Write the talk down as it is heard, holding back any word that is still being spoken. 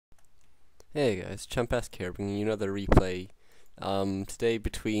Hey guys, Chumpesque here, bringing you another replay. Today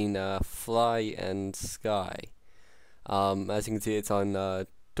between Fly and Sky. As you can see, it's on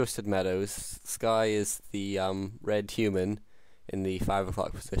Twisted Meadows. Sky is the red human in the 5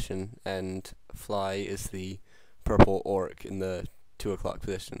 o'clock position, and Fly is the purple orc in the 2 o'clock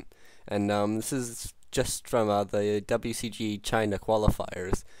position. And this is just from the WCG China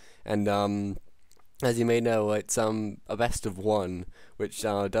qualifiers, and as you may know, it's a best of one, which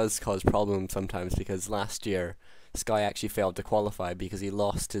does cause problems sometimes because last year Sky actually failed to qualify because he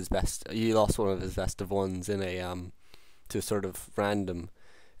lost one of his best of ones in a to sort of random,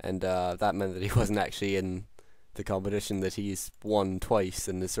 and that meant that he wasn't actually in the competition that he's won twice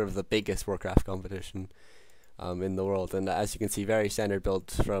and is sort of the biggest Warcraft competition in the world. And as you can see, very standard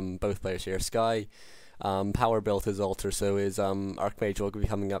build from both players here. Sky power built his altar, so his Archmage will be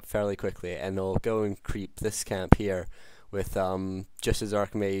coming up fairly quickly, and he'll go and creep this camp here with just his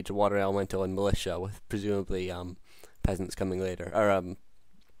Archmage, Water Elemental, and Militia, with presumably peasants coming later, or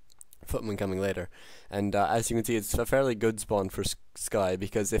footmen coming later. And as you can see, it's a fairly good spawn for Sky,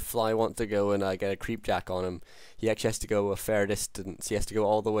 because if Fly wants to go and get a creep jack on him, he actually has to go a fair distance. He has to go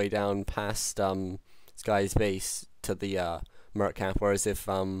all the way down past Sky's base to the Merc camp, whereas if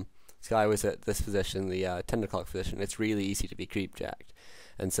Sky was at this position, the 10 o'clock position, it's really easy to be creep jacked.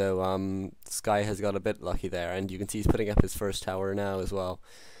 And so Sky has got a bit lucky there, and you can see he's putting up his first tower now as well.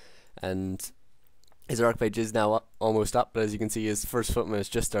 And his Archmage is now almost up, but as you can see, his first footman has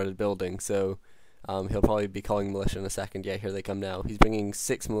just started building, so he'll probably be calling militia in a second. Yeah, here they come now. He's bringing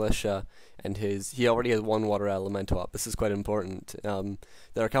 6 militia, and he already has 1 water elemental up. This is quite important. There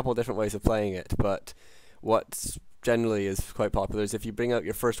are a couple of different ways of playing it, but what's generally is quite popular is if you bring out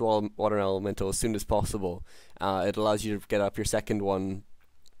your first water elemental as soon as possible, it allows you to get up your second one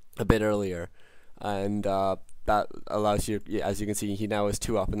a bit earlier, and that allows you, as you can see, he now has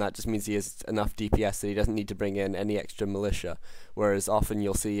 2 up, and that just means he has enough DPS that he doesn't need to bring in any extra militia, whereas often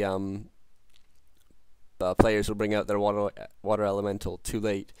you'll see players will bring out their water elemental too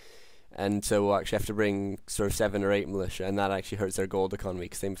late, and so we'll actually have to bring sort of 7 or 8 militia, and that actually hurts their gold economy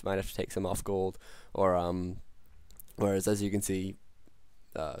because they might have to take some off gold, or whereas as you can see,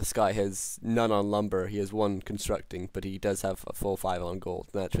 Sky has none on lumber. He has 1 constructing, but he does have a full 5 on gold,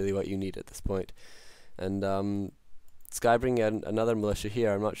 and that's really what you need at this point. And Sky bringing out another militia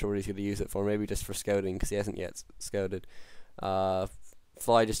here. I'm not sure what he's going to use it for. Maybe just for scouting, because he hasn't yet scouted.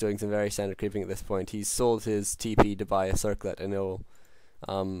 Fly just doing some very standard creeping at this point. He's sold his TP to buy a circlet, and he'll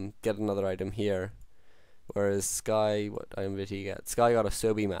get another item here. Whereas Sky, what item did he get? Sky got a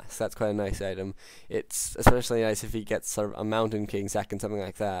Sobi mask. That's quite a nice item. It's especially nice if he gets sort of a Mountain King second, something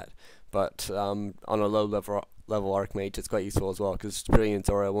like that. But on a low level Archmage, it's quite useful as well, because Brilliant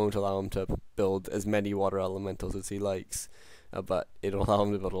Aura won't allow him to build as many water elementals as he likes, but it'll allow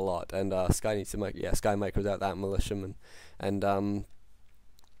him to build a lot. And Sky needs to Sky micros out that militiaman, and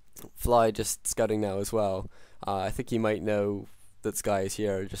Fly just scouting now as well. I think he might know that Sky is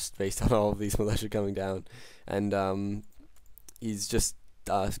here just based on all of these militia coming down, and he's just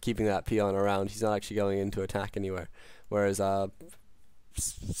keeping that peon around. He's not actually going in to attack anywhere, whereas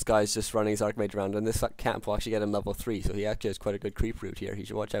Sky's just running his Archmage around, and this camp will actually get him level 3, so he actually has quite a good creep route here. He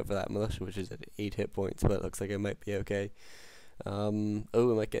should watch out for that militia, which is at 8 hit points, but it looks like it might be okay. Oh,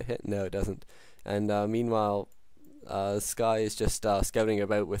 it might get hit. No, it doesn't. And meanwhile, Sky is just scouting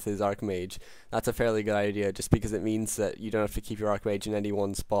about with his Archmage. That's a fairly good idea, just because it means that you don't have to keep your Archmage in any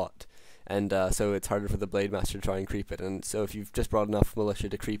one spot, and so it's harder for the Blade Master to try and creep it. And so if you've just brought enough militia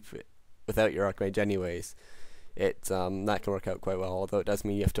to creep it without your Archmage anyways, that can work out quite well, although it does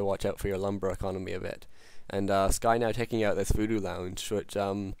mean you have to watch out for your lumber economy a bit. And Sky now taking out this Voodoo Lounge, which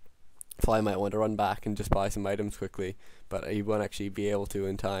Fly might want to run back and just buy some items quickly, but he won't actually be able to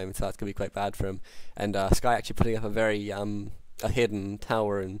in time, so that's going to be quite bad for him. And Sky actually putting up a very a hidden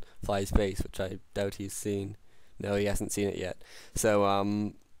tower in Fly's base, which I doubt he's seen. No, he hasn't seen it yet.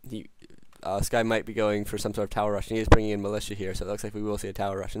 So Sky might be going for some sort of tower rush, and he is bringing in militia here, so it looks like we will see a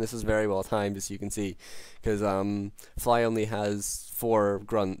tower rush. And this is very well timed, as you can see, because Fly only has 4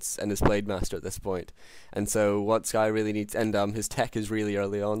 grunts and his Blade Master at this point. And so what Sky really needs, and his tech is really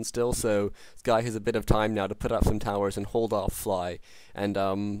early on still, so Sky has a bit of time now to put up some towers and hold off Fly. And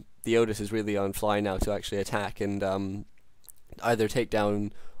the Otis is really on Fly now to actually attack and either take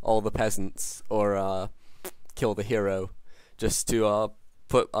down all the peasants or kill the hero, just to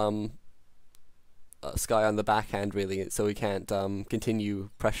put Sky on the backhand, really, so he can't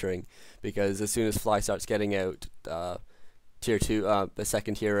continue pressuring, because as soon as Fly starts getting out tier 2, the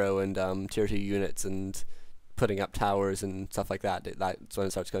second hero and tier 2 units and putting up towers and stuff like that, that's when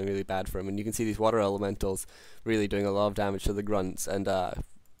it starts going really bad for him. And you can see these water elementals really doing a lot of damage to the grunts, and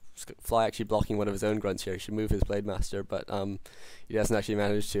Fly actually blocking one of his own grunts here. He should move his Blade Master, but he doesn't actually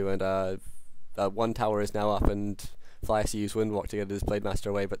manage to, and one tower is now up, and Fly has to use Windwalk to get his Blade Master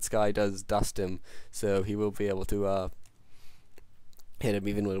away, but Sky does dust him, so he will be able to hit him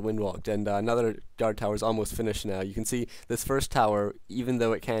even with Windwalked. And another guard tower is almost finished now. You can see this first tower, even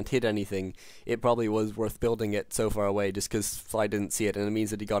though it can't hit anything, it probably was worth building it so far away just because Fly didn't see it, and it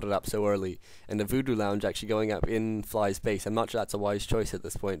means that he got it up so early. And the Voodoo Lounge actually going up in Fly's base, I'm not sure that's a wise choice at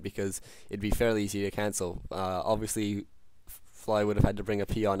this point because it'd be fairly easy to cancel. Obviously Fly would have had to bring a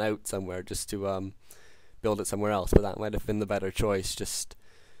peon out somewhere just to build it somewhere else, but that might have been the better choice, just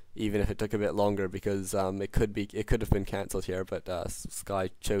even if it took a bit longer, because it could have been cancelled here, but Sky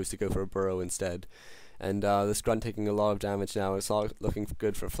chose to go for a burrow instead. And this grunt taking a lot of damage now. It's not looking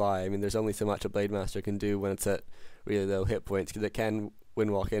good for Fly. I mean, there's only so much a Blade Master can do when it's at really low hit points, because it can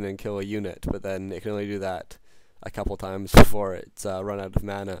Windwalk in and kill a unit, but then it can only do that a couple times before it's run out of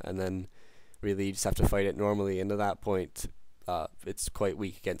mana, and then really you just have to fight it normally, and at that point it's quite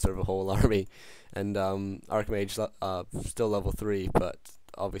weak against sort of a whole army. And Archmage still level 3, but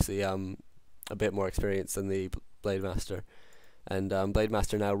obviously a bit more experience than the Blade Master. And Blade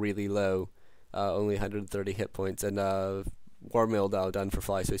Master now really low, only 130 hit points, and War Mill now done for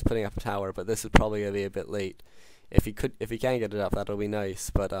Fly, so he's putting up a tower, but this is probably going to be a bit late. If he can get it up, that'll be nice,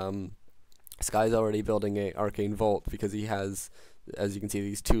 but Sky's already building a Arcane Vault because he has, as you can see,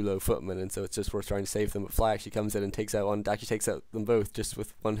 these 2 low footmen, and so it's just worth trying to save them. But Fly actually comes in and takes out them both just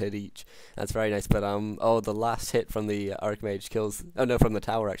with 1 hit each. That's very nice. But the last hit from the Archmage kills. Oh no, from the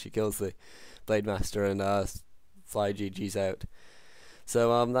tower actually kills the Blade Master, and Fly GG's out.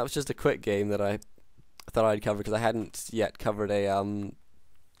 So that was just a quick game that I thought I'd cover because I hadn't yet covered a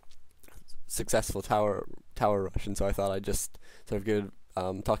successful tower rush, and so I thought I'd just sort of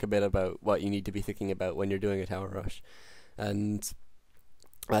talk a bit about what you need to be thinking about when you're doing a tower rush. And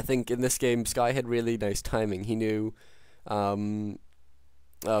I think in this game, Sky had really nice timing. He knew Fly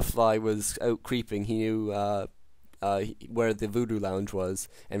was out creeping. He knew where the Voodoo Lounge was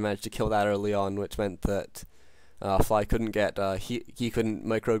and managed to kill that early on, which meant that Fly couldn't get he couldn't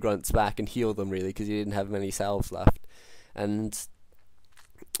micro grunts back and heal them really because he didn't have many salves left. And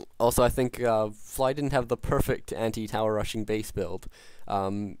also, I think Fly didn't have the perfect anti-tower rushing base build.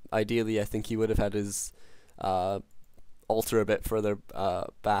 Ideally, I think he would have had his altar a bit further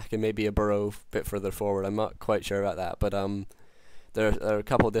back and maybe a burrow a bit further forward. I'm not quite sure about that, but there are a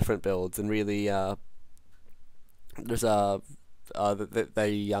couple of different builds, and really they are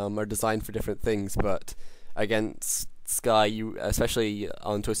designed for different things. But against Sky, especially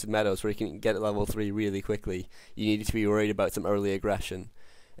on Twisted Meadows, where you can get at level 3 really quickly, you need to be worried about some early aggression,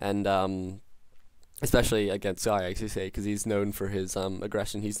 and especially against Sky, as you say, because he's known for his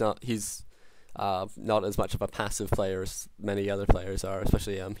aggression. He's not as much of a passive player as many other players are,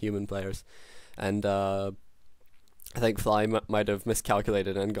 especially human players. And I think Fly might have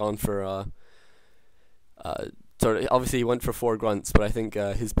miscalculated and gone for obviously he went for 4 grunts, but I think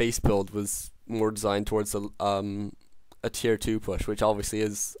his base build was more designed towards a tier 2 push, which obviously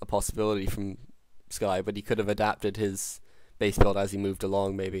is a possibility from Sky, but he could have adapted his base build as he moved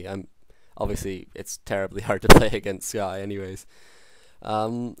along maybe. Obviously it's terribly hard to play against Sky anyways.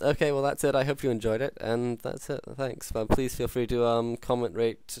 Okay, well that's it. I hope you enjoyed it, and that's it. Thanks. Please feel free to comment,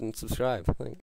 rate, and subscribe. Thanks.